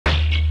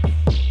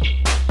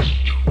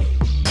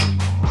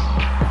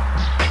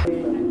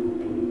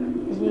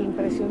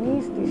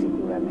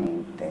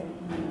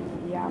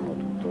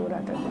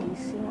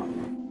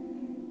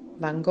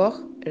Van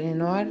Gogh,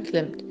 Renoir,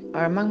 Klimt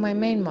are among my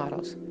main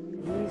models.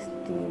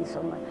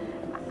 Insomma,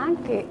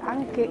 anche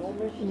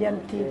gli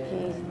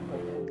antichi.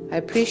 I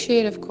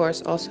appreciate, of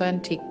course, also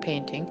antique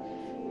painting,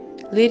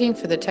 leading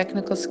for the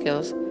technical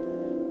skills,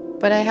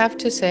 but I have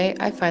to say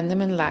I find them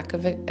in lack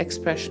of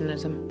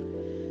expressionism.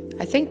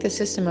 I think the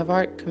system of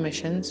art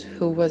commissions,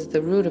 who was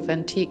the root of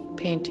antique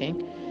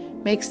painting,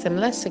 makes them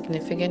less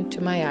significant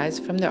to my eyes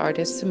from the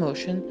artist's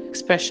emotion,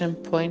 expression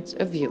points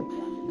of view.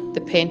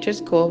 The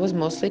painter's goal was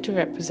mostly to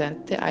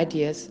represent the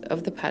ideas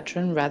of the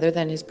patron rather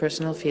than his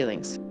personal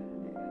feelings.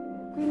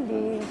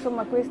 Quindi,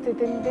 insomma, queste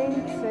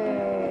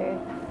tendenze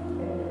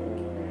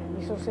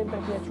mi sono sempre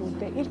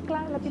piaciute.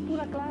 La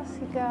pittura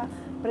classica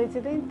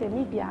precedente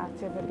mi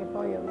piace perché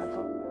poi è una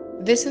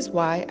cosa. This is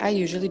why I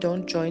usually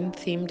don't join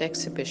themed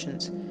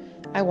exhibitions.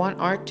 I want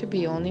art to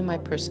be only my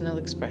personal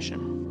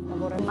expression.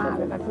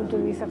 Formale, dal punto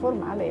di vista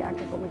formale e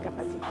anche come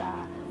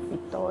capacità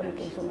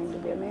pittoriche, insomma,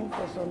 indubbiamente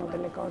sono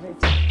delle cose